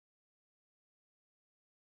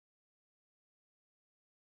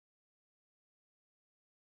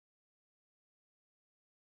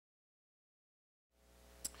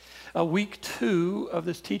week 2 of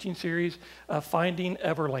this teaching series, Finding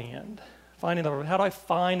Everland. Finding Everland. How do I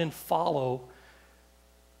find and follow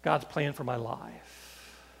God's plan for my life?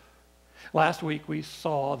 Last week we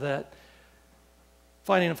saw that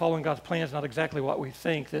finding and following God's plan is not exactly what we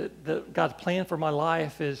think. That God's plan for my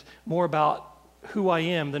life is more about who I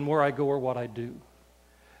am than where I go or what I do.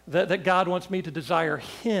 That God wants me to desire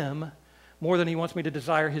Him more than He wants me to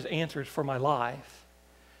desire His answers for my life.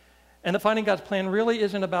 And that finding God's plan really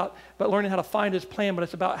isn't about learning how to find His plan, but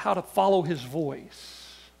it's about how to follow His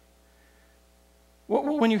voice.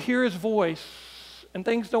 When you hear His voice and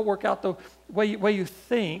things don't work out the way you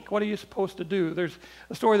think, what are you supposed to do? There's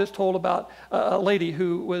a story that's told about a lady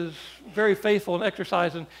who was very faithful in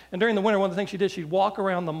exercise, and during the winter, one of the things she did, she'd walk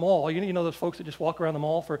around the mall. You know those folks that just walk around the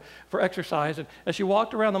mall for exercise, and as she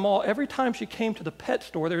walked around the mall, every time she came to the pet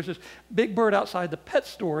store, there was this big bird outside the pet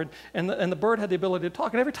store, and the bird had the ability to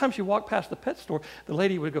talk, and every time she walked past the pet store, the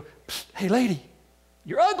lady would go, "Psst, hey lady,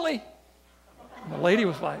 you're ugly." And the lady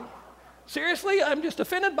was like, "Seriously? I'm just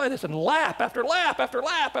offended by this." And lap after lap after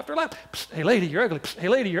lap after lap. "Psst, hey lady, you're ugly. Psst, hey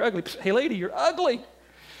lady, you're ugly. Psst, hey lady, you're ugly."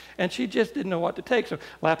 And she just didn't know what to take. So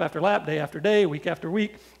lap after lap, day after day, week after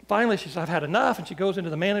week. Finally, she says, "I've had enough." And she goes into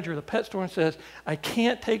the manager of the pet store and says, "I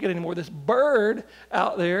can't take it anymore. This bird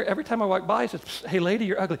out there, every time I walk by, says, 'Psst, hey lady,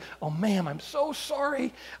 you're ugly.' Oh ma'am, I'm so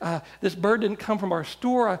sorry. This bird didn't come from our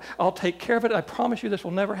store. I'll take care of it. I promise you this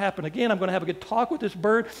will never happen again. I'm going to have a good talk with this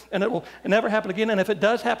bird, and it will never happen again. And if it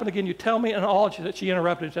does happen again, you tell me." And she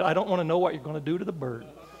interrupted and said, "I don't want to know what you're going to do to the bird.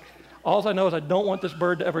 All I know is I don't want this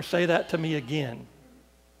bird to ever say that to me again.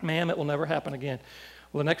 Ma'am, it will never happen again."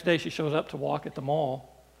 Well, the next day she shows up to walk at the mall.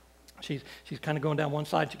 She's kind of going down one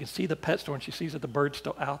side. She can see the pet store, and she sees that the bird's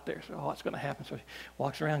still out there. So, what's going to happen? So she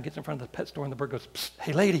walks around, gets in front of the pet store, and the bird goes, "Psst,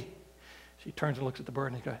 hey lady." She turns and looks at the bird,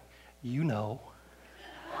 and he goes, "You know."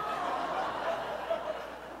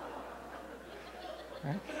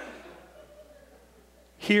 Right?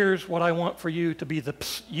 Here's what I want for you to be the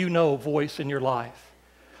 "psst, you know" voice in your life.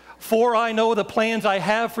 "For I know the plans I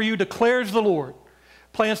have for you, declares the Lord.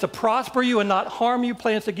 Plans to prosper you and not harm you,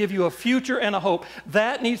 plans to give you a future and a hope."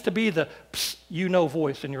 That needs to be the "psst, you know"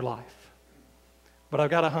 voice in your life. But I've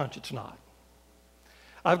got a hunch it's not.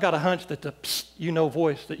 I've got a hunch that the "psst, you know"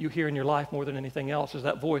 voice that you hear in your life more than anything else is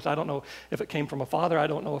that voice. I don't know if it came from a father. I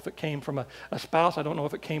don't know if it came from a spouse. I don't know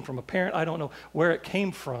if it came from a parent. I don't know where it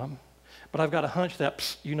came from. But I've got a hunch that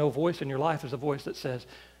 "psst, you know" voice in your life is a voice that says,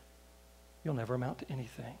 you'll never amount to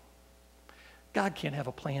anything. God can't have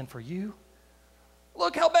a plan for you.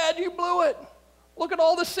 Look how bad you blew it. Look at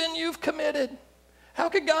all the sin you've committed. How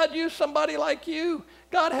could God use somebody like you?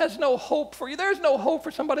 God has no hope for you. There's no hope for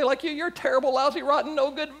somebody like you. You're terrible, lousy, rotten, no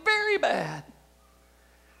good, very bad.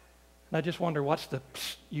 And I just wonder, what's the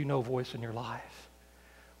 "psst, you know" voice in your life?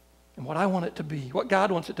 And what I want it to be, what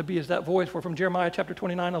God wants it to be, is that voice where from Jeremiah chapter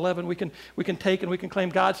 29:11 we can take and we can claim,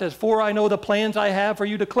 God says, "For I know the plans I have for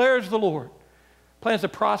you, declares the Lord. Plans to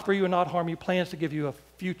prosper you and not harm you, plans to give you a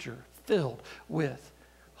future filled with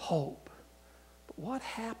hope." But what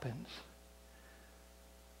happens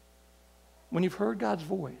when you've heard God's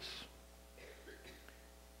voice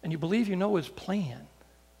and you believe you know His plan,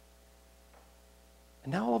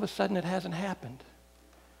 and now all of a sudden it hasn't happened?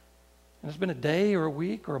 And it's been a day or a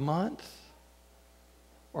week or a month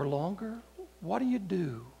or longer. What do you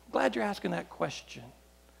do? Glad you're asking that question.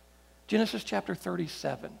 Genesis chapter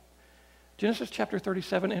 37. Genesis chapter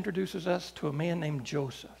 37 introduces us to a man named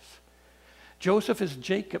Joseph. Joseph is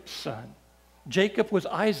Jacob's son. Jacob was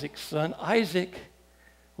Isaac's son. Isaac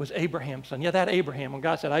was Abraham's son. Yeah, that Abraham, when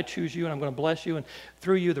God said, "I choose you and I'm going to bless you, and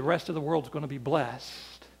through you the rest of the world is going to be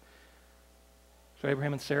blessed." So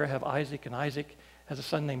Abraham and Sarah have Isaac, and Isaac has a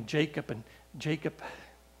son named Jacob, and Jacob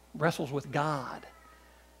wrestles with God.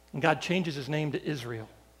 And God changes his name to Israel.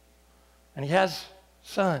 And he has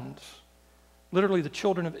sons, literally the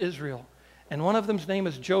children of Israel. And one of them's name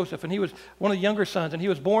is Joseph, and he was one of the younger sons, and he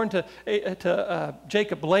was born to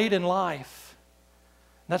Jacob late in life.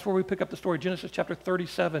 And that's where we pick up the story, Genesis chapter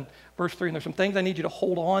 37, verse 3. And there's some things I need you to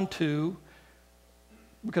hold on to,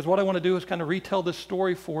 because what I want to do is kind of retell this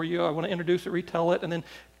story for you. I want to introduce it, retell it, and then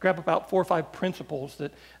grab about 4 or 5 principles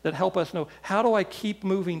that help us know, how do I keep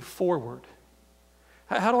moving forward?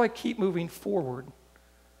 How do I keep moving forward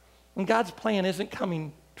when God's plan isn't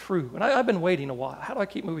coming true? And I've been waiting a while. How do I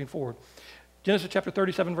keep moving forward? Genesis chapter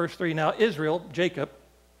 37, verse 3. Now Israel, Jacob,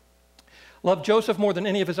 loved Joseph more than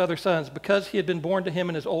any of his other sons because he had been born to him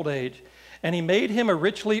in his old age. And he made him a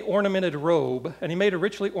richly ornamented robe, and he made a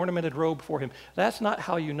richly ornamented robe for him. That's not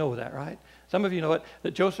how you know that, right? Some of you know it,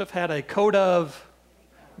 that Joseph had a coat of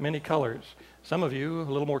many colors. Some of you, a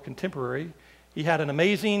little more contemporary, he had an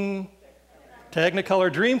amazing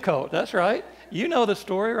Technicolor dream coat, that's right. You know the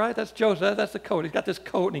story, right? That's Joseph, that's the coat. He's got this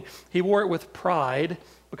coat, and he wore it with pride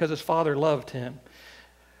because his father loved him.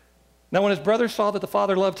 Now, when his brothers saw that the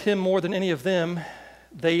father loved him more than any of them,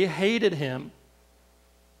 they hated him.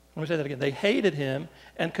 Let me say that again. They hated him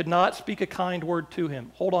and could not speak a kind word to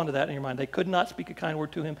him. Hold on to that in your mind. They could not speak a kind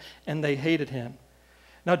word to him, and they hated him.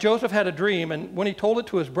 Now, Joseph had a dream, and when he told it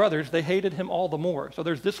to his brothers, they hated him all the more. So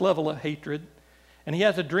there's this level of hatred. And he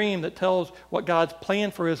has a dream that tells what God's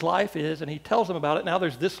plan for his life is, and he tells them about it. Now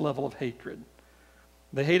there's this level of hatred.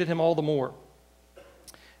 They hated him all the more.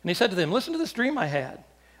 And he said to them, listen to this dream I had.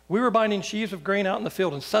 We were binding sheaves of grain out in the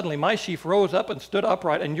field, and suddenly my sheaf rose up and stood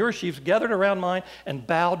upright, and your sheaves gathered around mine and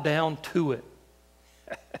bowed down to it.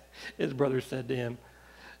 His brothers said to him,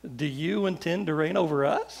 do you intend to reign over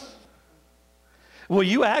us? Will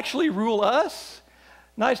you actually rule us?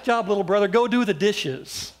 Nice job, little brother. Go do the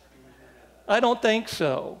dishes. I don't think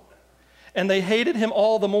so. And they hated him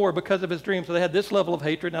all the more because of his dream. So they had this level of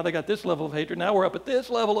hatred. Now they got this level of hatred. Now we're up at this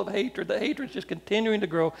level of hatred. The hatred's just continuing to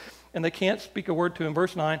grow, and they can't speak a word to him.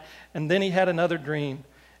 Verse 9, and then he had another dream,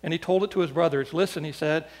 and he told it to his brothers. Listen, he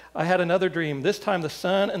said, I had another dream. This time the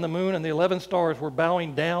sun and the moon and the 11 stars were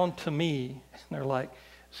bowing down to me. And they're like,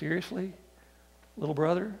 seriously, little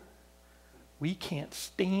brother? We can't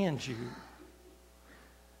stand you.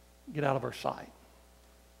 Get out of our sight.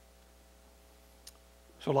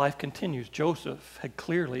 So life continues. Joseph had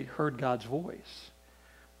clearly heard God's voice.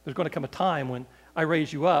 There's going to come a time when I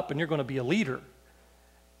raise you up and you're going to be a leader.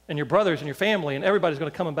 And your brothers and your family and everybody's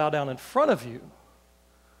going to come and bow down in front of you.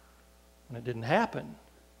 And it didn't happen.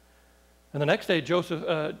 And the next day,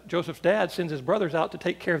 Joseph's dad sends his brothers out to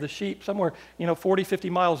take care of the sheep somewhere, 40, 50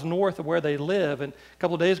 miles north of where they live. And a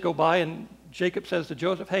couple of days go by, and Jacob says to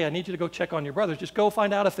Joseph, hey, I need you to go check on your brothers. Just go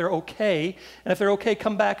find out if they're okay. And if they're okay,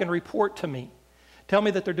 come back and report to me. Tell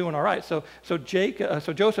me that they're doing all right. So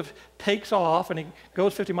Joseph takes off, and he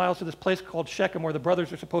goes 50 miles to this place called Shechem where the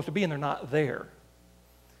brothers are supposed to be, and they're not there.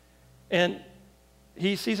 And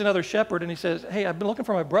he sees another shepherd, and he says, hey, I've been looking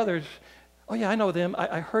for my brothers. Oh, yeah, I know them.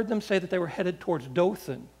 I heard them say that they were headed towards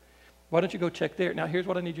Dothan. Why don't you go check there? Now, here's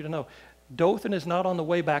what I need you to know. Dothan is not on the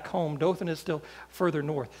way back home. Dothan is still further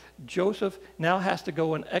north. Joseph now has to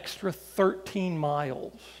go an extra 13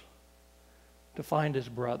 miles to find his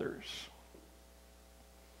brothers.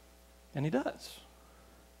 And he does.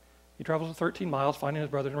 He travels 13 miles finding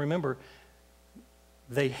his brothers. And remember,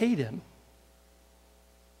 they hate him.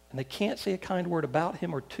 And they can't say a kind word about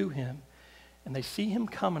him or to him. And they see him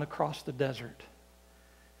coming across the desert.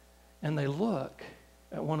 And they look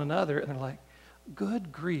at one another and they're like,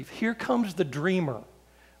 good grief, here comes the dreamer.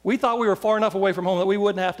 We thought we were far enough away from home that we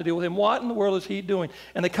wouldn't have to deal with him. What in the world is he doing?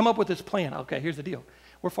 And they come up with this plan. Okay, here's the deal.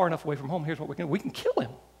 We're far enough away from home. Here's what we can do. We can kill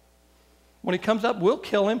him. When he comes up, we'll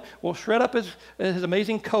kill him. We'll shred up his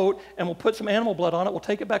amazing coat, and we'll put some animal blood on it. We'll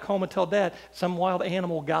take it back home and tell Dad some wild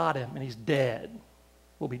animal got him, and he's dead.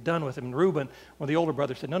 We'll be done with him. And Reuben, one of the older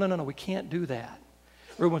brothers, said, no, we can't do that.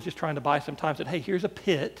 Reuben's just trying to buy some time. Said, hey, here's a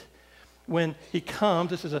pit. When he comes,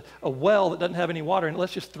 this is a well that doesn't have any water, and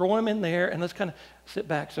let's just throw him in there, and let's kind of sit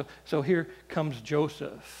back. So here comes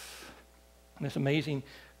Joseph, and this amazing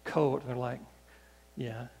coat. And they're like,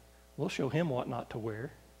 yeah, we'll show him what not to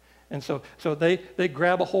wear. And so they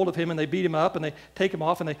grab a hold of him, and they beat him up, and they take him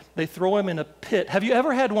off, and they throw him in a pit. Have you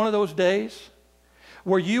ever had one of those days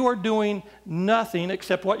where you are doing nothing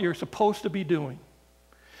except what you're supposed to be doing?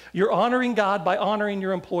 You're honoring God by honoring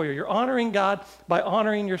your employer. You're honoring God by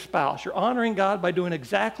honoring your spouse. You're honoring God by doing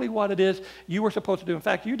exactly what it is you were supposed to do. In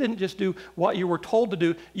fact, you didn't just do what you were told to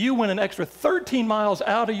do. You went an extra 13 miles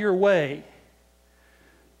out of your way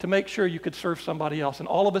to make sure you could serve somebody else. And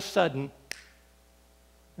all of a sudden,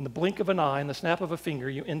 in the blink of an eye, in the snap of a finger,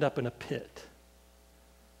 you end up in a pit.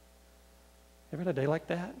 Ever had a day like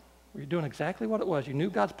that? Where you're doing exactly what it was. You knew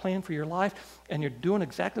God's plan for your life, and you're doing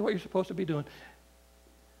exactly what you're supposed to be doing.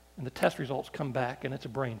 And the test results come back, and it's a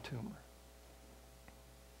brain tumor.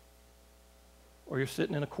 Or you're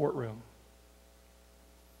sitting in a courtroom.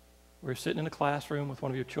 Or you're sitting in a classroom with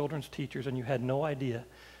one of your children's teachers, and you had no idea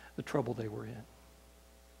the trouble they were in.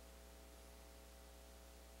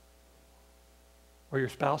 Or your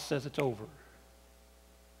spouse says it's over.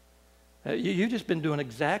 You've just been doing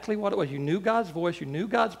exactly what it was. You knew God's voice. You knew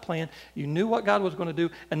God's plan. You knew what God was going to do.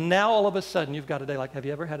 And now all of a sudden you've got a day like, have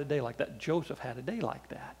you ever had a day like that? Joseph had a day like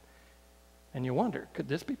that. And you wonder, could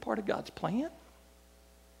this be part of God's plan?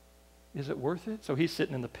 Is it worth it? So he's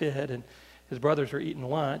sitting in the pit, and his brothers are eating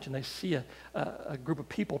lunch, and they see a group of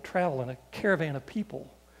people traveling, a caravan of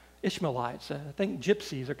people, Ishmaelites, I think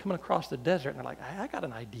gypsies, are coming across the desert. And they're like, I got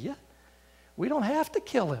an idea. We don't have to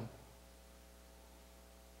kill him.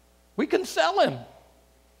 We can sell him.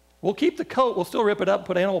 We'll keep the coat. We'll still rip it up,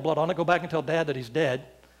 put animal blood on it, go back and tell Dad that he's dead.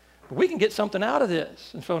 But we can get something out of this.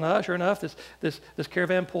 And so sure enough, this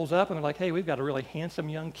caravan pulls up, and they're like, hey, we've got a really handsome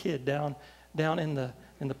young kid down in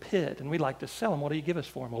the pit, and we'd like to sell him. What do you give us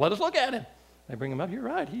for him? Well, let us look at him. They bring him up. You're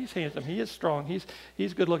right. He's handsome. He is strong.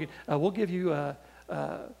 He's good looking. We'll give you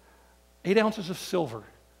 8 ounces of silver.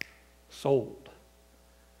 Sold.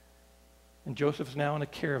 And Joseph is now in a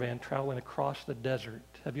caravan traveling across the desert.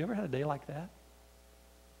 Have you ever had a day like that?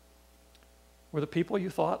 Where the people you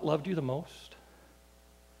thought loved you the most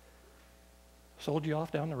sold you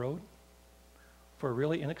off down the road for a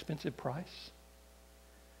really inexpensive price?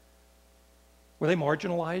 Where they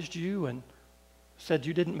marginalized you and said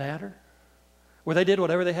you didn't matter? Where they did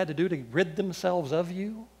whatever they had to do to rid themselves of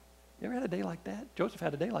you? You ever had a day like that? Joseph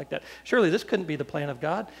had a day like that. Surely this couldn't be the plan of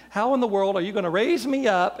God. How in the world are you going to raise me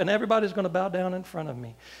up and everybody's going to bow down in front of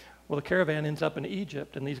me? Well, the caravan ends up in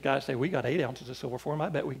Egypt, and these guys say, we got 8 ounces of silver for him. I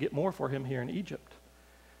bet we get more for him here in Egypt.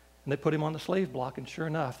 And they put him on the slave block, and sure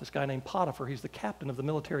enough, this guy named Potiphar, he's the captain of the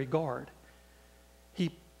military guard.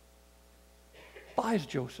 He buys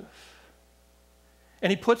Joseph, and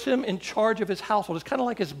he puts him in charge of his household. It's kind of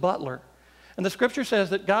like his butler. And the scripture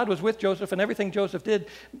says that God was with Joseph, and everything Joseph did,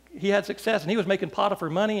 he had success, and he was making Potiphar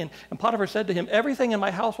money, and Potiphar said to him, everything in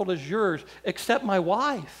my household is yours except my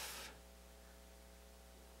wife.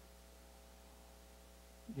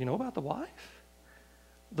 You know about the wife?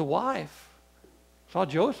 The wife saw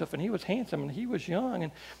Joseph, and he was handsome, and he was young,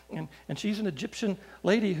 and she's an Egyptian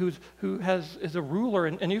lady is a ruler,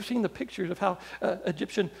 and you've seen the pictures of how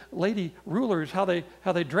Egyptian lady rulers, how they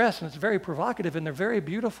dress, and it's very provocative, and they're very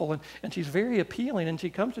beautiful, and she's very appealing, and she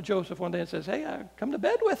comes to Joseph one day and says, hey, come to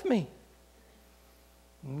bed with me.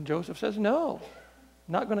 And Joseph says, no,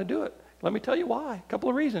 not going to do it. Let me tell you why. A couple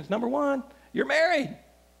of reasons. Number one, you're married.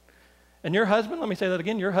 And your husband, let me say that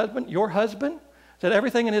again, your husband said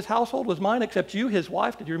everything in his household was mine except you, his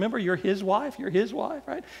wife. Did you remember? You're his wife, right?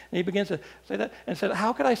 And he begins to say that and said,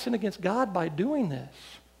 how could I sin against God by doing this?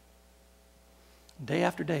 Day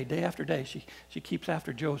after day, she keeps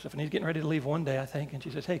after Joseph, and he's getting ready to leave one day, I think, and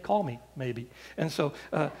she says, hey, call me, maybe. And so,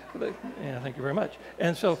 yeah, thank you very much.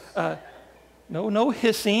 And so, no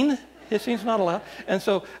hissing. Hissing's not allowed. And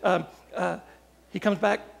so he comes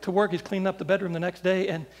back to work. He's cleaning up the bedroom the next day,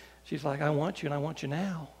 and she's like, I want you, and I want you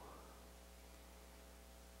now.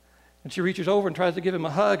 And she reaches over and tries to give him a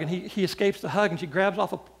hug, and he escapes the hug, and she grabs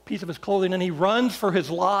off a piece of his clothing, and he runs for his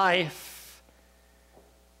life.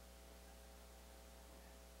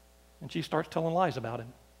 And she starts telling lies about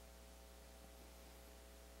him.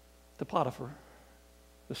 To Potiphar,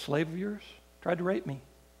 the slave of yours tried to rape me.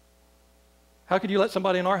 How could you let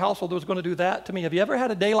somebody in our household that was going to do that to me? Have you ever had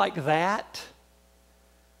a day like that?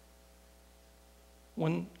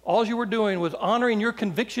 When all you were doing was honoring your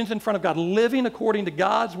convictions in front of God, living according to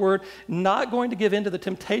God's word, not going to give in to the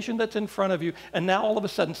temptation that's in front of you, and now all of a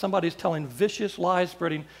sudden somebody's telling vicious lies,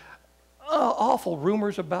 spreading awful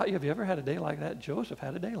rumors about you. Have you ever had a day like that? Joseph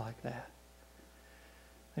had a day like that.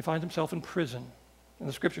 He finds himself in prison. And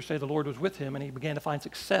the scriptures say the Lord was with him, and he began to find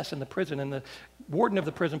success in the prison. And the warden of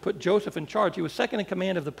the prison put Joseph in charge. He was second in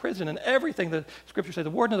command of the prison, and everything the scriptures say, the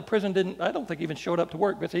warden of the prison I don't think even showed up to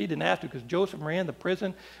work, but he didn't have to because Joseph ran the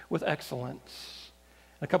prison with excellence.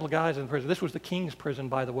 And a couple of guys in the prison. This was the king's prison,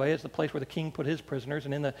 by the way. It's the place where the king put his prisoners.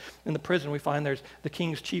 And in the prison we find there's the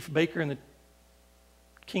king's chief baker and the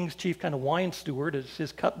king's chief kind of wine steward is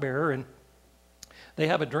his cupbearer. And they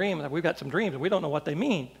have a dream. We've got some dreams, and we don't know what they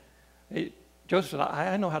mean. Joseph said,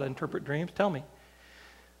 I know how to interpret dreams. Tell me.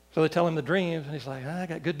 So they tell him the dreams, and he's like, I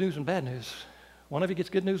got good news and bad news. One of you gets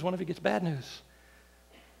good news, one of you gets bad news.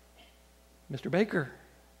 Mr. Baker,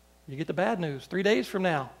 you get the bad news. 3 days from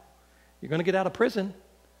now, you're going to get out of prison,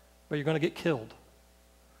 but you're going to get killed.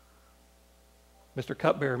 Mr.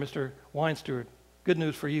 Cupbearer, Mr. Wine Steward, good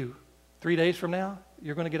news for you. 3 days from now,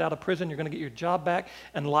 you're going to get out of prison, you're going to get your job back,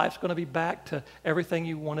 and life's going to be back to everything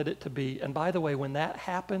you wanted it to be. And by the way, when that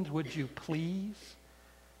happens, would you please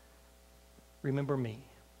remember me?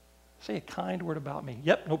 Say a kind word about me.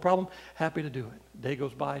 Yep, no problem. Happy to do it. Day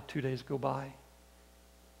goes by, 2 days go by.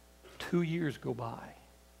 2 years go by.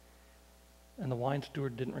 And the wine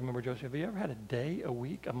steward didn't remember Joseph. Have you ever had a day, a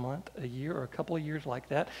week, a month, a year, or a couple of years like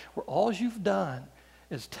that, where all you've done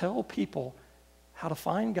is tell people how to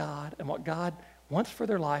find God and what God wants for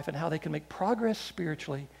their life and how they can make progress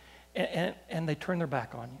spiritually, and they turn their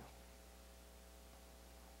back on you?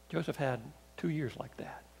 Joseph had 2 years like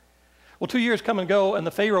that. Well, 2 years come and go, and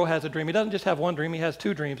the Pharaoh has a dream. He doesn't just have one dream, he has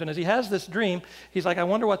two dreams. And as he has this dream, he's like, I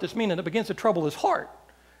wonder what this means, and it begins to trouble his heart.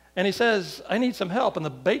 And he says, I need some help. And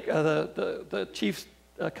the chief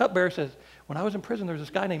cupbearer says, When I was in prison, there was this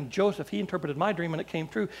guy named Joseph. He interpreted my dream, and it came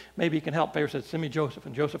true. Maybe he can help. Pharaoh said, send me Joseph.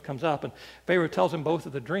 And Joseph comes up, and Pharaoh tells him both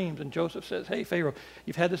of the dreams. And Joseph says, hey, Pharaoh,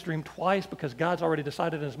 you've had this dream twice because God's already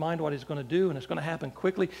decided in his mind what he's going to do, and it's going to happen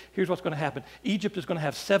quickly. Here's what's going to happen. Egypt is going to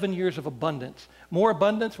have 7 years of abundance, more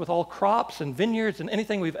abundance with all crops and vineyards and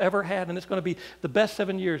anything we've ever had, and it's going to be the best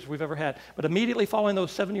 7 years we've ever had. But immediately following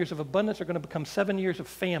those 7 years of abundance are going to become 7 years of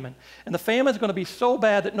famine. And the famine is going to be so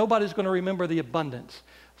bad that nobody's going to remember the abundance.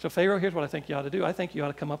 So Pharaoh, here's what I think you ought to do. I think you ought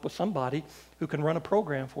to come up with somebody who can run a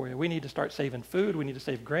program for you. We need to start saving food. We need to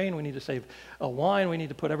save grain. We need to save wine. We need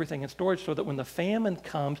to put everything in storage so that when the famine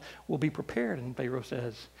comes, we'll be prepared. And Pharaoh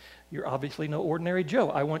says, you're obviously no ordinary Joe.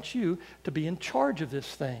 I want you to be in charge of this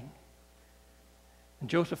thing. And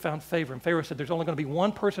Joseph found favor. And Pharaoh said, there's only going to be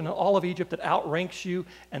one person in all of Egypt that outranks you,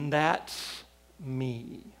 and that's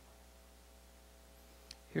me.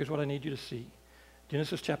 Here's what I need you to see.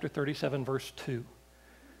 Genesis chapter 37, verse 2.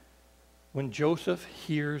 When Joseph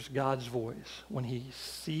hears God's voice, when he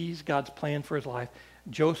sees God's plan for his life,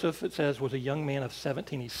 Joseph, it says, was a young man of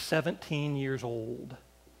 17. He's 17 years old.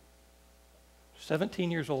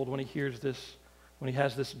 17 years old when he hears this, when he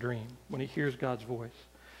has this dream, when he hears God's voice.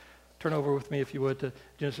 Turn over with me, if you would, to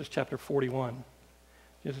Genesis chapter 41.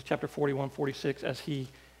 Genesis chapter 41, 46, as he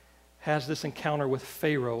has this encounter with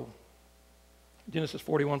Pharaoh. Genesis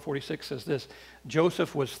 41, 46 says this,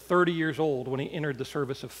 Joseph was 30 years old when he entered the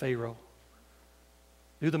service of Pharaoh.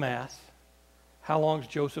 Do the math. How long has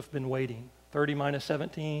Joseph been waiting? 30 minus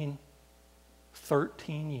 17,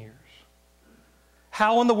 13 years.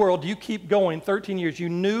 How in the world do you keep going 13 years? You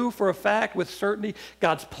knew for a fact with certainty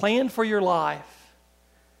God's plan for your life.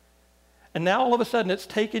 And now all of a sudden it's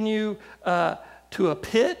taken you to a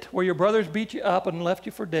pit where your brothers beat you up and left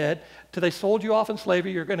you for dead, till they sold you off in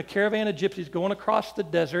slavery. You're in a caravan of gypsies going across the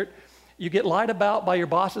desert. You get lied about by your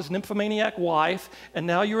boss's nymphomaniac wife, and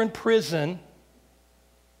now you're in prison.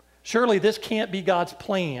 Surely this can't be God's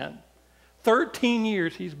plan. 13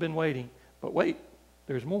 years he's been waiting. But wait,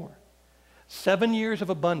 there's more. 7 years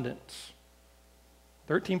of abundance.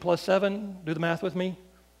 13 plus 7, do the math with me,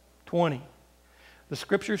 20. The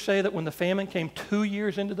scriptures say that when the famine came 2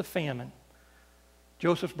 years into the famine,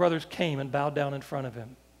 Joseph's brothers came and bowed down in front of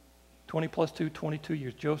him. 20 plus 2, 22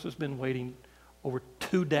 years. Joseph's been waiting over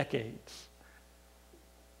 2 decades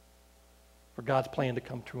for God's plan to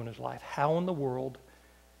come true in his life. How in the world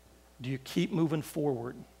do you keep moving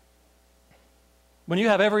forward when you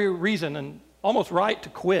have every reason and almost right to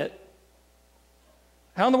quit?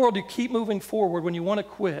 How in the world do you keep moving forward when you want to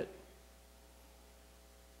quit?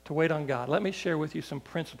 To wait on God. Let me share with you some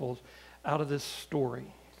principles out of this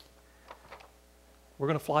story. We're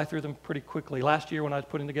going to fly through them pretty quickly. Last year when I was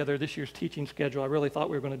putting together this year's teaching schedule, I really thought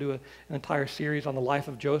we were going to do an entire series on the life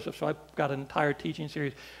of Joseph. So I've got an entire teaching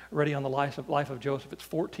series ready on the life of Joseph. It's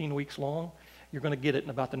 14 weeks long. You're going to get it in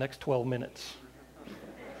about the next 12 minutes.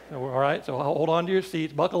 So, all right, so hold on to your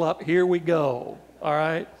seats. Buckle up. Here we go. All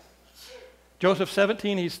right. Joseph's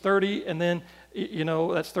 17, he's 30, and then, you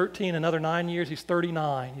know, that's 13, another 9 years, he's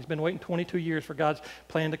 39. He's been waiting 22 years for God's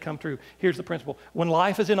plan to come true. Here's the principle. When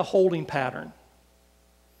life is in a holding pattern,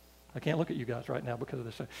 I can't look at you guys right now because of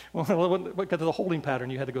this. Because of the holding pattern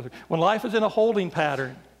you had to go through. When life is in a holding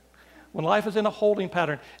pattern,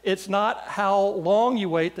 it's not how long you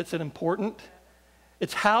wait that's important.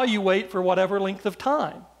 It's how you wait for whatever length of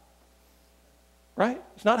time. Right?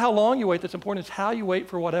 It's not how long you wait that's important. It's how you wait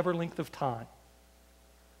for whatever length of time.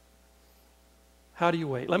 How do you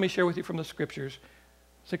wait? Let me share with you from the scriptures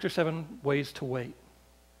 6 or 7 ways to wait.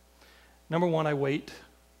 Number 1, I wait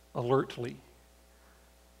alertly.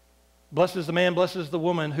 Blessed is the man, blessed is the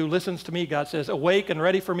woman who listens to me, God says, awake and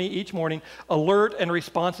ready for me each morning, alert and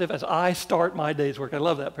responsive as I start my day's work. I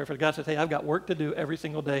love that perfect. God says, hey, I've got work to do every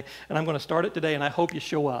single day, and I'm going to start it today, and I hope you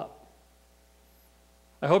show up.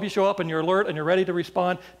 I hope you show up and you're alert and you're ready to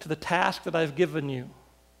respond to the task that I've given you.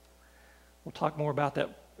 We'll talk more about that.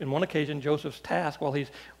 In one occasion, Joseph's task while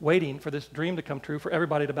he's waiting for this dream to come true, for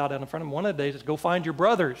everybody to bow down in front of him, one of the days is go find your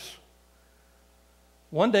brothers.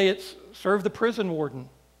 One day it's serve the prison warden.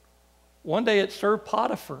 One day it's serve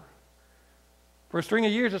Potiphar. For a string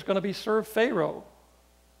of years, it's going to be serve Pharaoh.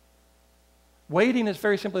 Waiting is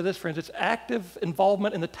very simply this, friends. It's active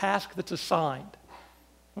involvement in the task that's assigned.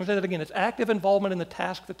 Let me say that again. It's active involvement in the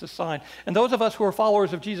task that's assigned. And those of us who are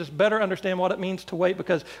followers of Jesus better understand what it means to wait,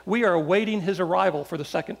 because we are awaiting his arrival for the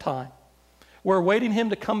second time. We're awaiting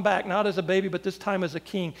him to come back, not as a baby, but this time as a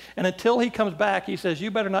king. And until he comes back, he says, you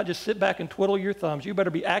better not just sit back and twiddle your thumbs. You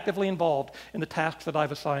better be actively involved in the tasks that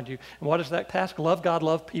I've assigned you. And what is that task? Love God,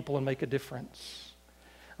 love people, and make a difference.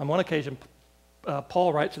 On one occasion,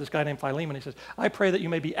 Paul writes to this guy named Philemon. He says, I pray that you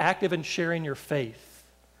may be active in sharing your faith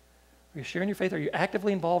Are you sharing your faith? Are you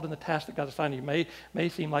actively involved in the task that God's assigned you? May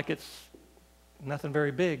seem like it's nothing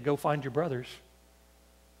very big. Go find your brothers.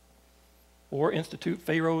 Or institute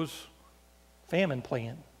Pharaoh's famine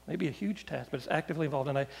plan. Maybe a huge task, but it's actively involved,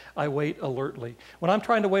 and I wait alertly. When I'm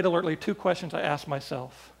trying to wait alertly, two questions I ask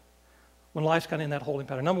myself when life's kind of in that holding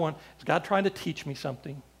pattern. Number one, is God trying to teach me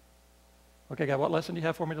something? Okay, God, what lesson do you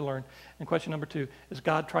have for me to learn? And question number two, is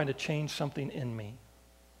God trying to change something in me?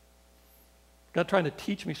 God trying to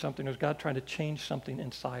teach me something, or is God trying to change something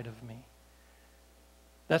inside of me?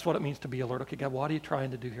 That's what it means to be alert. Okay, God, what are you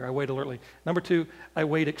trying to do here? I wait alertly. Number two, I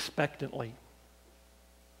wait expectantly.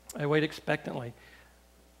 I wait expectantly.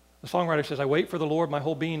 The songwriter says, I wait for the Lord, my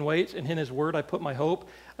whole being waits, and in his word I put my hope.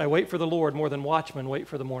 I wait for the Lord more than watchmen wait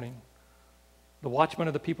for the morning. The watchmen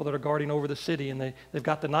are the people that are guarding over the city, and they've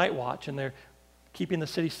got the night watch, and they're keeping the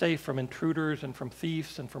city safe from intruders and from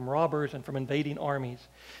thieves and from robbers and from invading armies.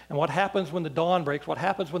 And what happens when the dawn breaks, what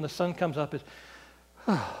happens when the sun comes up is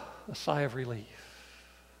a sigh of relief.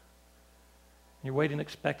 You're waiting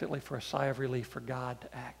expectantly for a sigh of relief for God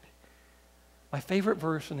to act. My favorite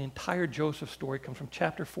verse in the entire Joseph story comes from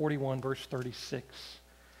chapter 41, verse 36.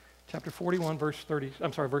 Chapter 41, verse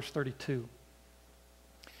 32.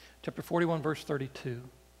 Chapter 41, verse 32.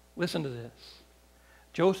 Listen to this.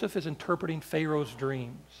 Joseph is interpreting Pharaoh's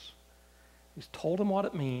dreams. He's told him what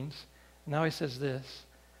it means. Now he says this.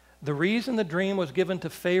 The reason the dream was given to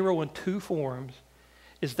Pharaoh in two forms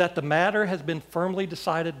is that the matter has been firmly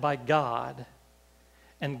decided by God,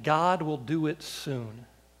 and God will do it soon.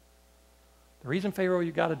 The reason, Pharaoh,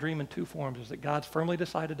 you got a dream in two forms is that God's firmly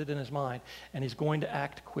decided it in his mind, and he's going to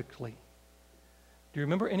act quickly. Do you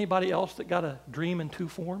remember anybody else that got a dream in two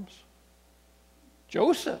forms?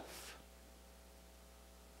 Joseph.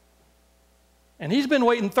 And he's been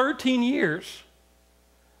waiting 13 years,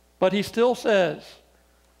 but he still says,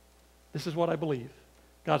 this is what I believe.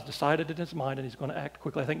 God's decided it in his mind, and he's going to act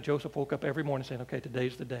quickly. I think Joseph woke up every morning saying, okay,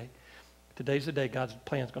 today's the day. Today's the day God's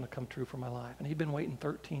plan is going to come true for my life. And he'd been waiting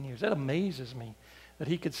 13 years. That amazes me that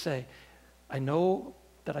he could say, I know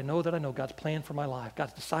God's plan for my life.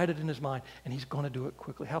 God's decided in his mind, and he's going to do it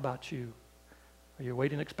quickly. How about you? Are you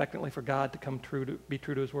waiting expectantly for God to come true, to be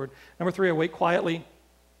true to his word? Number three, I wait quietly.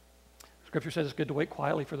 Scripture says it's good to wait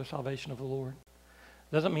quietly for the salvation of the Lord.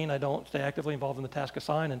 Doesn't mean I don't stay actively involved in the task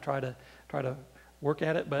assigned and try to work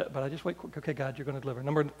at it, but I just wait. Okay, God, you're going to deliver.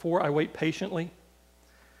 Number four, I wait patiently.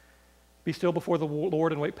 Be still before the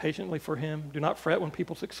Lord and wait patiently for him. Do not fret when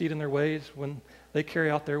people succeed in their ways, when they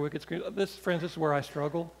carry out their wicked schemes. Friends, this is where I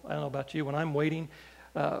struggle. I don't know about you. When I'm waiting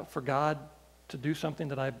for God to do something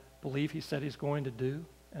that I believe he said he's going to do,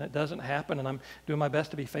 and it doesn't happen, and I'm doing my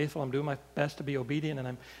best to be faithful, I'm doing my best to be obedient,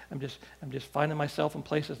 and I'm just finding myself in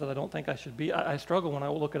places that I don't think I should be. I struggle when I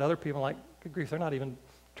look at other people like, good grief, they're not even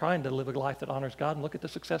trying to live a life that honors God, and look at the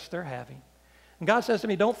success they're having. And God says to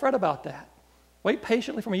me, don't fret about that. Wait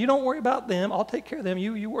patiently for me. You don't worry about them. I'll take care of them.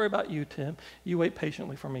 You worry about you, Tim. You wait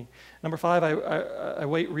patiently for me. Number five, I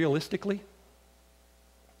wait realistically.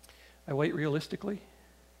 I wait realistically.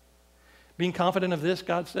 Being confident of this,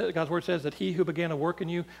 God's word says that he who began a work in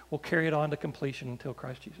you will carry it on to completion until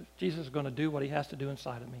Christ Jesus. Jesus is going to do what he has to do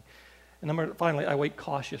inside of me. And finally, I wait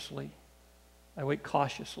cautiously. I wait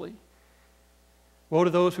cautiously. Woe to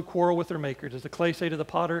those who quarrel with their maker. Does the clay say to the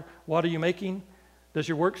potter, what are you making? Does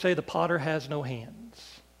your work say the potter has no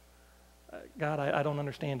hands? God, I don't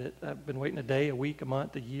understand it. I've been waiting a day, a week, a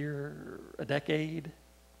month, a year, a decade,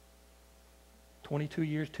 22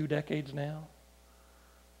 years, 2 decades now.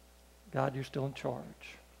 God, you're still in charge.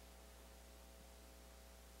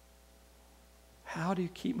 How do you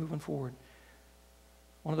keep moving forward?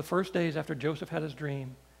 One of the first days after Joseph had his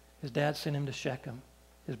dream, his dad sent him to Shechem.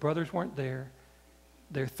 His brothers weren't there.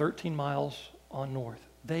 They're 13 miles on north.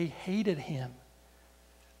 They hated him.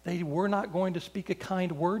 They were not going to speak a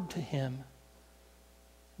kind word to him.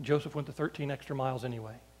 Joseph went the 13 extra miles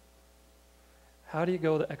anyway. How do you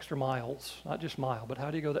go the extra miles? Not just mile, but how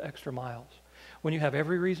do you go the extra miles? When you have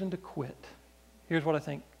every reason to quit. Here's what I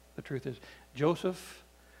think the truth is. Joseph,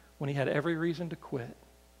 when he had every reason to quit,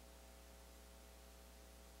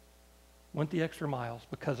 went the extra miles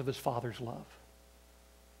because of his father's love.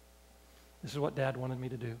 This is what Dad wanted me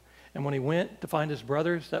to do. And when he went to find his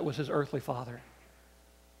brothers, that was his earthly father.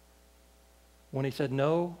 When he said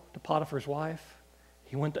no to Potiphar's wife,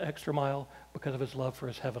 he went the extra mile because of his love for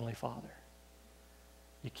his heavenly Father.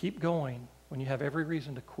 You keep going when you have every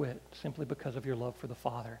reason to quit simply because of your love for the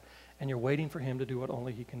Father, and you're waiting for him to do what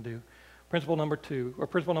only he can do. Principle number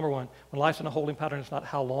one, when life's in a holding pattern, it's not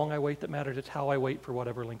how long I wait that matters, it's how I wait for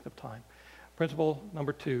whatever length of time. Principle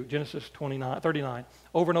number 2, Genesis 39.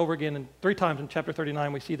 Over and over again, and 3 times in chapter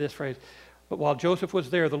 39, we see this phrase, But while Joseph was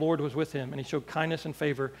there, the Lord was with him, and he showed kindness and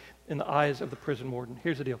favor in the eyes of the prison warden.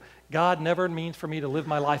 Here's the deal. God never means for me to live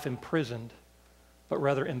my life imprisoned, but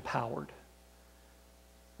rather empowered.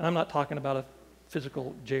 And I'm not talking about a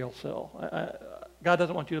physical jail cell. God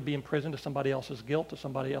doesn't want you to be imprisoned to somebody else's guilt, to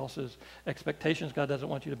somebody else's expectations. God doesn't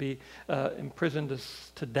want you to be imprisoned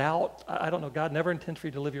to doubt. I don't know. God never intends for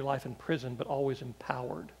you to live your life in prison, but always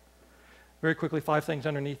empowered. Very quickly, 5 things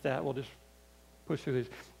underneath that. We'll just push through these.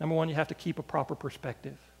 Number 1, you have to keep a proper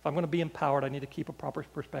perspective. If I'm going to be empowered, I need to keep a proper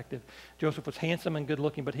perspective. Joseph was handsome and good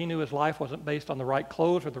looking, but he knew his life wasn't based on the right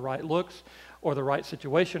clothes or the right looks or the right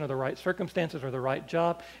situation or the right circumstances or the right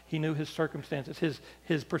job. He knew his circumstances.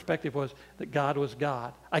 His perspective was that God was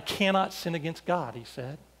God. I cannot sin against God, he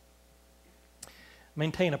said.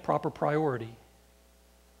 Maintain a proper priority.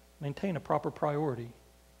 Maintain a proper priority.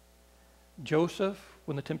 Joseph,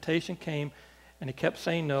 when the temptation came and he kept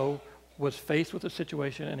saying no, was faced with a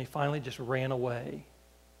situation and he finally just ran away.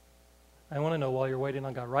 I want to know, while you're waiting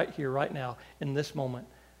on God, right here, right now, in this moment,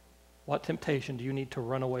 what temptation do you need to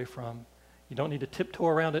run away from? You don't need to tiptoe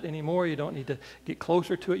around it anymore. You don't need to get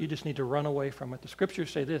closer to it. You just need to run away from it. The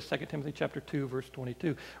scriptures say this, 2 Timothy chapter 2, verse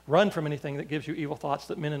 22. Run from anything that gives you evil thoughts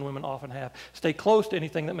that men and women often have. Stay close to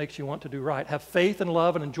anything that makes you want to do right. Have faith and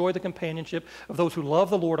love and enjoy the companionship of those who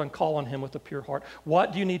love the Lord and call on him with a pure heart.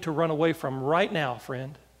 What do you need to run away from right now,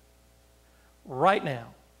 friend? Right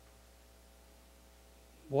now.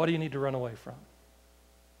 What do you need to run away from?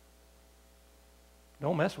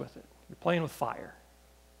 Don't mess with it. You're playing with fire.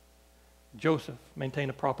 Joseph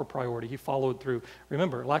maintained a proper priority. He followed through.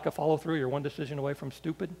 Remember, lack of follow through, you're one decision away from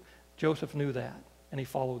stupid. Joseph knew that, and he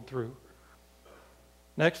followed through.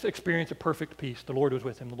 Next, experience a perfect peace. The Lord was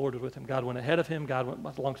with him. The Lord was with him. God went ahead of him. God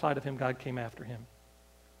went alongside of him. God came after him.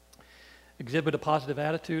 Exhibit a positive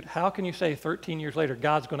attitude. How can you say 13 years later,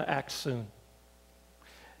 God's going to act soon?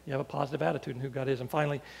 You have a positive attitude in who God is. And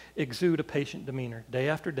finally, exude a patient demeanor. Day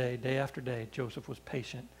after day, Joseph was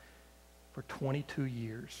patient for 22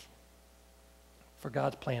 years for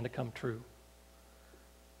God's plan to come true.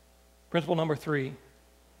 Principle number 3,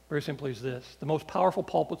 very simply, is this. The most powerful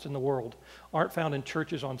pulpits in the world aren't found in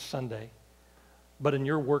churches on Sunday, but in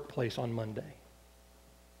your workplace on Monday.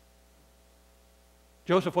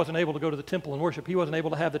 Joseph wasn't able to go to the temple and worship. He wasn't able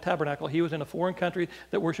to have the tabernacle. He was in a foreign country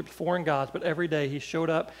that worshiped foreign gods, but every day he showed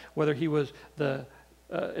up, whether he was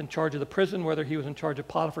in charge of the prison, whether he was in charge of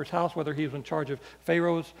Potiphar's house, whether he was in charge of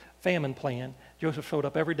Pharaoh's famine plan. Joseph showed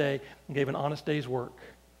up every day and gave an honest day's work.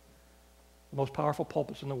 The most powerful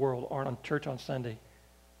pulpits in the world aren't on church on Sunday,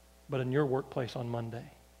 but in your workplace on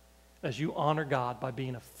Monday. As you honor God by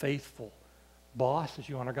being a faithful boss, as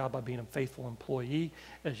you honor God by being a faithful employee,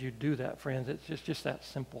 as you do that, friends, it's just that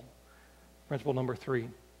simple. Principle number 3.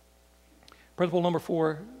 Principle number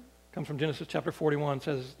 4 comes from Genesis chapter 41,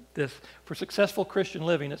 says this: for successful Christian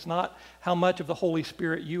living, it's not how much of the Holy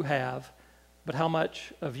Spirit you have, but how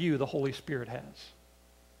much of you the Holy Spirit has.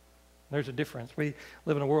 There's a difference. We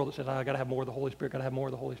live in a world that says, I got to have more of the Holy Spirit, got to have more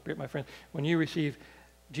of the Holy Spirit. My friend, when you receive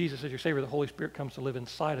Jesus as your Savior, the Holy Spirit comes to live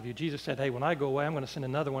inside of you. Jesus said, hey, when I go away, I'm going to send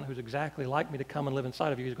another one who's exactly like me to come and live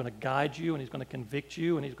inside of you. He's going to guide you, and he's going to convict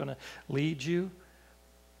you, and he's going to lead you.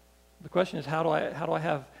 The question is, how do I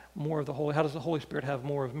have more of the Holy? How does the Holy Spirit have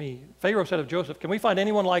more of me? Pharaoh said of Joseph, can we find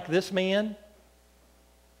anyone like this man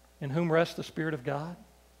in whom rests the Spirit of God?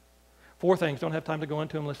 4 things. Don't have time to go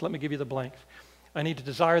into them. Let me give you the blanks. I need to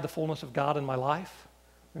desire the fullness of God in my life.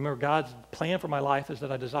 Remember, God's plan for my life is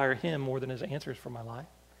that I desire him more than his answers for my life.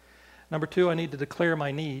 Number 2, I need to declare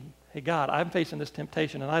my need. Hey, God, I'm facing this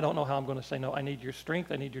temptation, and I don't know how I'm going to say no. I need your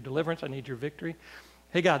strength. I need your deliverance. I need your victory.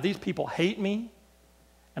 Hey, God, these people hate me,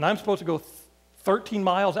 and I'm supposed to go 13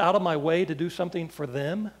 miles out of my way to do something for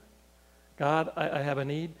them. God, I have a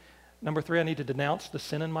need. Number 3, I need to denounce the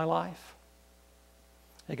sin in my life.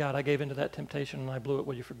 Hey, God, I gave into that temptation, and I blew it.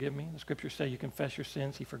 Will you forgive me? The scriptures say you confess your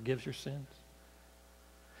sins. He forgives your sins.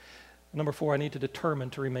 Number 4, I need to determine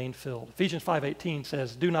to remain filled. Ephesians 5:18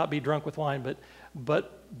 says, do not be drunk with wine,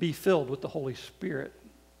 but be filled with the Holy Spirit.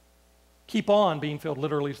 Keep on being filled,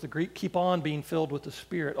 literally is the Greek. Keep on being filled with the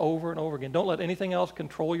Spirit over and over again. Don't let anything else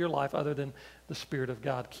control your life other than the Spirit of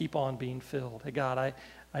God. Keep on being filled. Hey, God,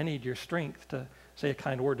 I need your strength to say a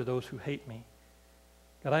kind word to those who hate me.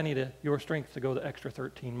 God, I need your strength to go the extra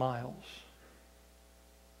 13 miles.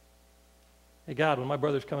 Hey, God, when my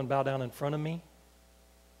brothers come and bow down in front of me,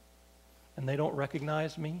 and they don't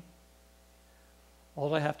recognize me,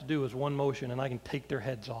 all I have to do is one motion and I can take their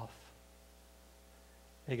heads off.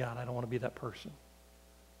 Hey, God, I don't want to be that person.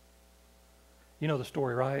 You know the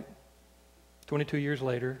story, right? 22 years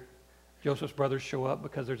later, Joseph's brothers show up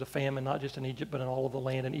because there's a famine, not just in Egypt, but in all of the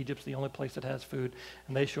land. And Egypt's the only place that has food.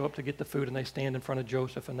 And they show up to get the food, and they stand in front of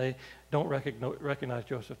Joseph, and they don't recognize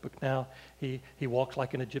Joseph. But now he walks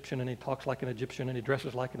like an Egyptian, and he talks like an Egyptian, and he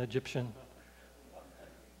dresses like an Egyptian.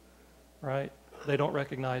 Right? They don't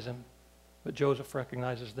recognize him, but Joseph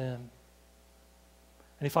recognizes them.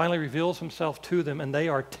 And he finally reveals himself to them, and they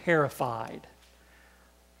are terrified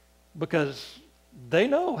because they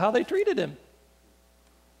know how they treated him.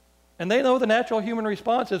 And they know the natural human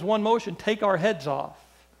response is one motion, take our heads off.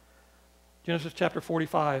 Genesis chapter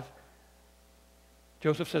 45,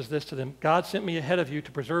 Joseph says this to them, God sent me ahead of you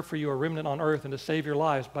to preserve for you a remnant on earth and to save your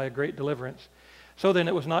lives by a great deliverance. So then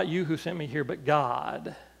it was not you who sent me here, but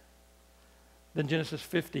God. Then Genesis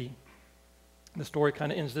 50, the story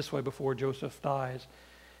kind of ends this way before Joseph dies.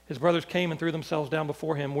 His brothers came and threw themselves down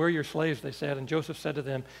before him. We're your slaves, they said. And Joseph said to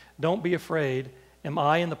them, don't be afraid. Am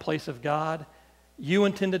I in the place of God? You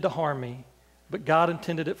intended to harm me, but God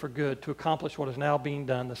intended it for good, to accomplish what is now being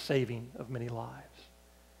done, the saving of many lives.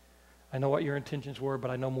 I know what your intentions were,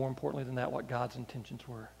 but I know more importantly than that what God's intentions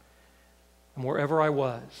were. And wherever I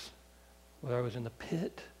was, whether I was in the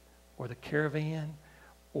pit or the caravan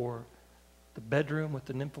or the bedroom with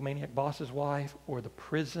the nymphomaniac boss's wife or the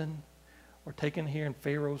prison or taken here in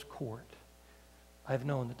Pharaoh's court, I've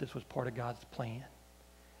known that this was part of God's plan.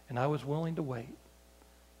 And I was willing to wait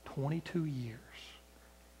 22 years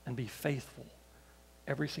and be faithful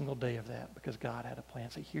every single day of that because God had a plan.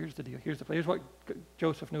 Say, here's the deal. Here's what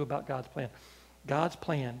Joseph knew about God's plan. God's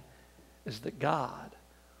plan is that God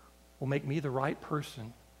will make me the right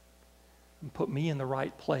person and put me in the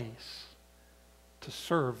right place to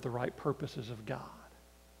serve the right purposes of God.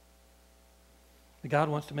 That God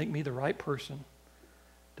wants to make me the right person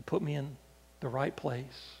to put me in the right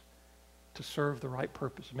place to serve the right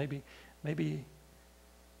purpose. Maybe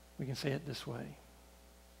we can say it this way.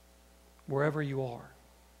 Wherever you are,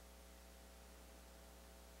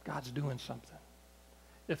 God's doing something.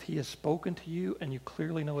 If he has spoken to you and you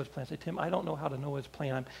clearly know his plan, say, Tim, I don't know how to know his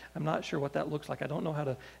plan. I'm not sure what that looks like. I don't know how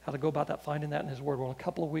to go about that, finding that in his word. Well, in a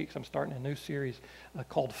couple of weeks, I'm starting a new series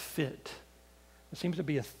called Fit. It seems to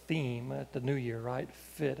be a theme at the new year, right?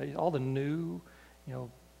 Fit. All the new,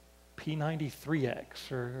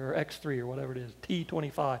 P93X or X3 or whatever it is,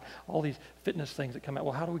 T25, all these fitness things that come out.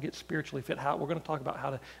 Well, how do we get spiritually fit? We're going to talk about how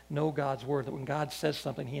to know God's word, that when God says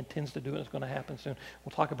something, he intends to do it, and it's going to happen soon.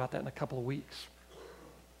 We'll talk about that in a couple of weeks.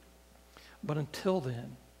 But until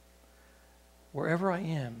then, wherever I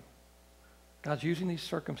am, God's using these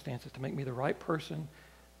circumstances to make me the right person,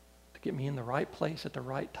 to get me in the right place at the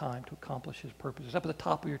right time to accomplish his purposes. Up at the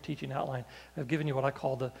top of your teaching outline, I've given you what I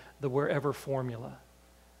call the wherever formula.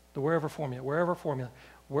 The wherever formula.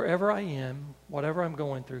 Wherever I am, whatever I'm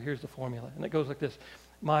going through, here's the formula. And it goes like this.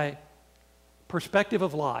 My perspective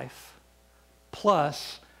of life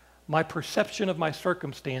plus my perception of my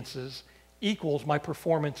circumstances equals my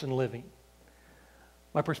performance in living.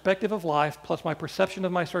 My perspective of life plus my perception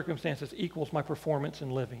of my circumstances equals my performance in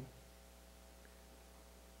living.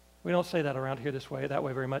 We don't say that around here that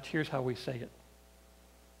way very much. Here's how we say it.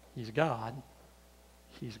 He's God.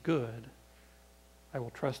 He's good. I will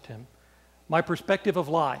trust him. My perspective of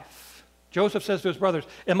life. Joseph says to his brothers,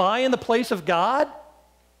 am I in the place of God?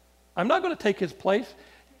 I'm not going to take his place.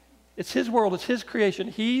 It's his world. It's his creation.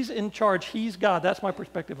 He's in charge. He's God. That's my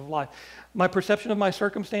perspective of life. My perception of my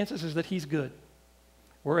circumstances is that he's good.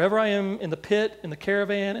 Wherever I am, in the pit, in the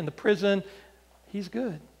caravan, in the prison, he's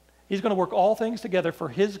good. He's going to work all things together for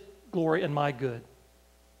his glory and my good.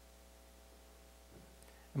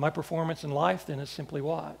 And my performance in life then is simply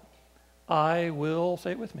what? I will,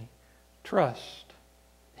 say it with me, trust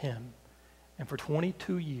him. And for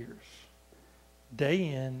 22 years, day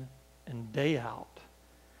in and day out,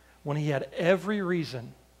 when he had every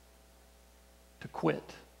reason to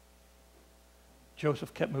quit,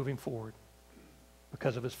 Joseph kept moving forward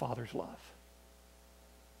because of his father's love.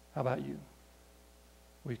 How about you?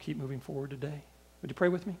 Will you keep moving forward today? Would you pray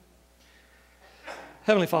with me?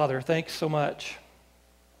 Heavenly Father, thanks so much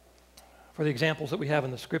for the examples that we have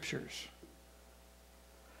in the Scriptures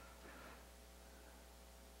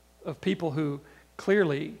of people who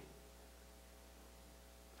clearly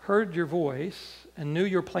heard your voice and knew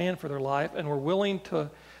your plan for their life and were willing to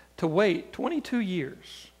wait 22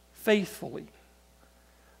 years faithfully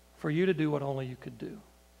for you to do what only you could do.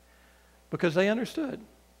 Because they understood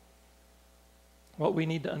what we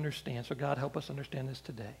need to understand. So God, help us understand this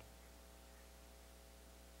today.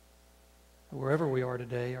 Wherever we are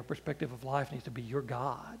today, our perspective of life needs to be your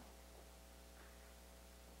God.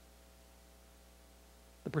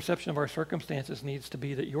 The perception of our circumstances needs to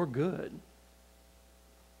be that you're good.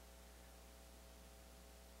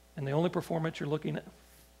 And the only performance you're looking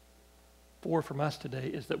for from us today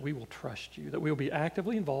is that we will trust you, that we will be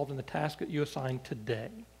actively involved in the task that you assigned today.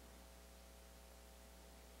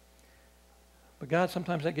 But God,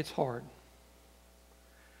 sometimes that gets hard.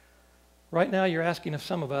 Right now, you're asking of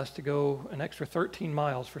some of us to go an extra 13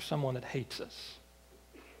 miles for someone that hates us.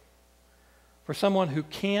 For someone who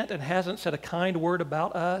can't and hasn't said a kind word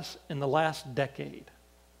about us in the last decade.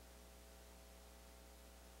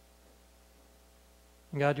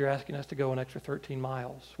 And God, you're asking us to go an extra 13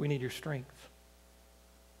 miles. We need your strength.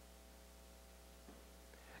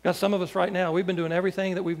 God, some of us right now, we've been doing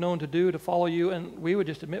everything that we've known to do to follow you, and we would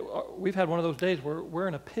just admit, we've had one of those days where we're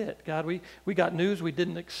in a pit. God, we got news we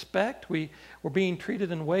didn't expect. We're being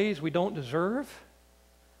treated in ways we don't deserve.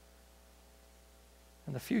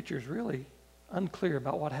 And the future is really unclear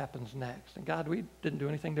about what happens next. And God, we didn't do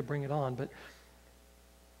anything to bring it on, but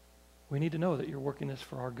we need to know that you're working this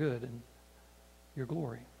for our good and your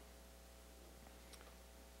glory.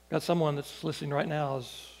 God, someone that's listening right now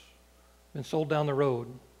has been sold down the road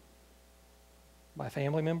by a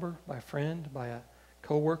family member, by a friend, by a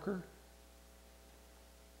coworker.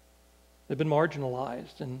 They've been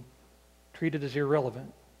marginalized and treated as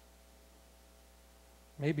irrelevant.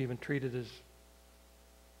 Maybe even treated as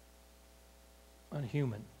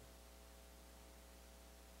unhuman.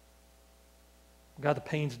 God, the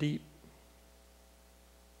pain's deep.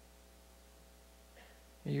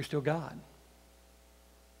 And you're still God.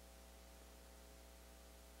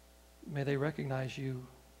 May they recognize you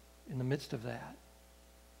in the midst of that.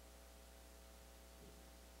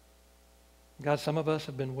 God, some of us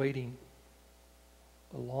have been waiting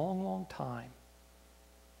a long, long time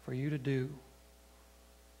for you to do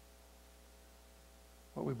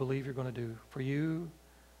what we believe you're going to do, for you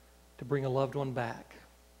to bring a loved one back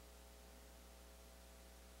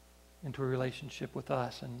into a relationship with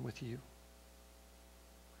us and with you,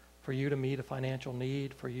 for you to meet a financial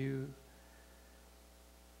need, for you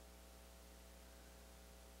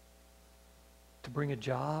to bring a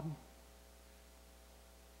job,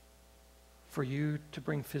 for you to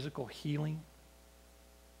bring physical healing.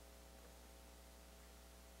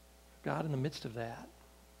 God, in the midst of that,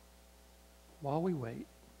 while we wait,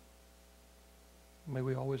 may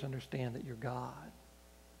we always understand that you're God,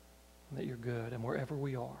 and that you're good, and wherever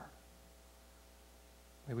we are,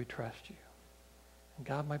 may we trust you. And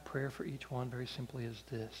God, my prayer for each one very simply is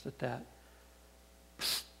this, that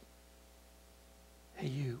psst, hey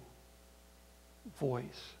you,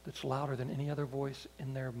 voice that's louder than any other voice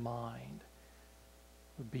in their mind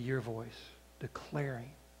would be your voice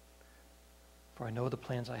declaring, for I know the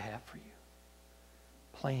plans I have for you.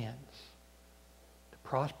 Plans to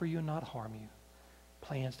prosper you and not harm you.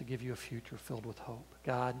 Plans to give you a future filled with hope.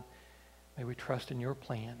 God, may we trust in your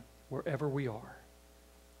plan wherever we are,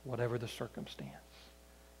 whatever the circumstance.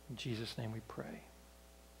 In Jesus' name we pray.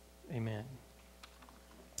 Amen.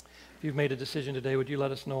 If you've made a decision today, would you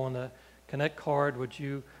let us know on the Connect card? Would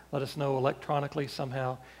you let us know electronically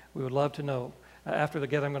somehow? We would love to know. After the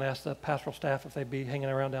gathering, I'm going to ask the pastoral staff if they'd be hanging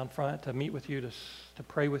around down front to meet with you, to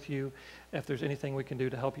pray with you, if there's anything we can do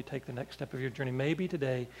to help you take the next step of your journey. Maybe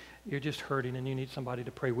today you're just hurting and you need somebody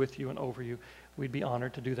to pray with you and over you. We'd be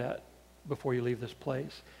honored to do that before you leave this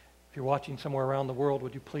place. If you're watching somewhere around the world,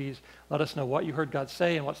 would you please let us know what you heard God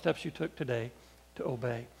say and what steps you took today to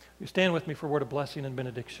obey. You stand with me for a word of blessing and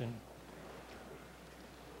benediction.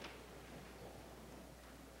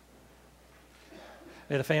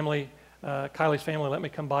 Hey, the family, Kylie's family let me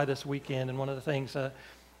come by this weekend, and one of the things that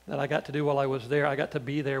I got to do while I was there, I got to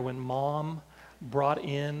be there when Mom brought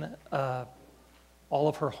in all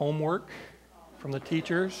of her homework from the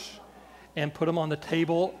teachers and put them on the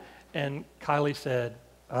table, and Kylie said,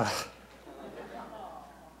 ugh.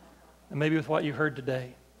 And maybe with what you heard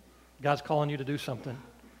today, God's calling you to do something,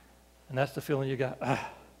 and that's the feeling you got.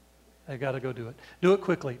 I got to go do it. Do it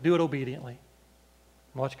quickly. Do it obediently.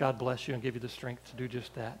 And watch God bless you and give you the strength to do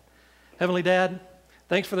just that. Heavenly Dad,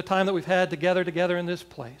 thanks for the time that we've had together in this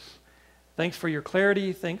place. Thanks for your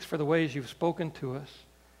clarity. Thanks for the ways you've spoken to us.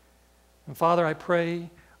 And Father, I pray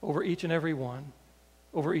over each and every one,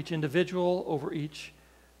 over each individual, over each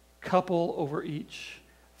couple, over each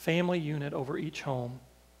family unit, over each home,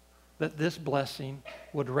 that this blessing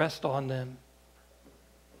would rest on them.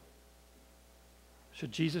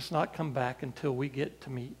 Should Jesus not come back until we get to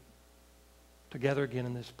meet together again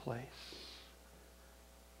in this place.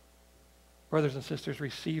 Brothers and sisters,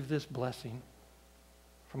 receive this blessing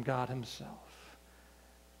from God himself.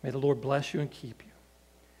 May the Lord bless you and keep you.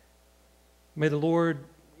 May the Lord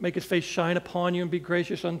make his face shine upon you and be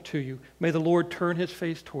gracious unto you. May the Lord turn his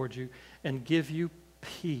face towards you and give you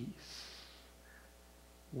peace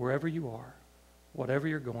wherever you are, whatever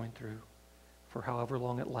you're going through for however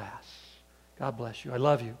long it lasts. God bless you. I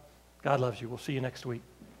love you. God loves you. We'll see you next week.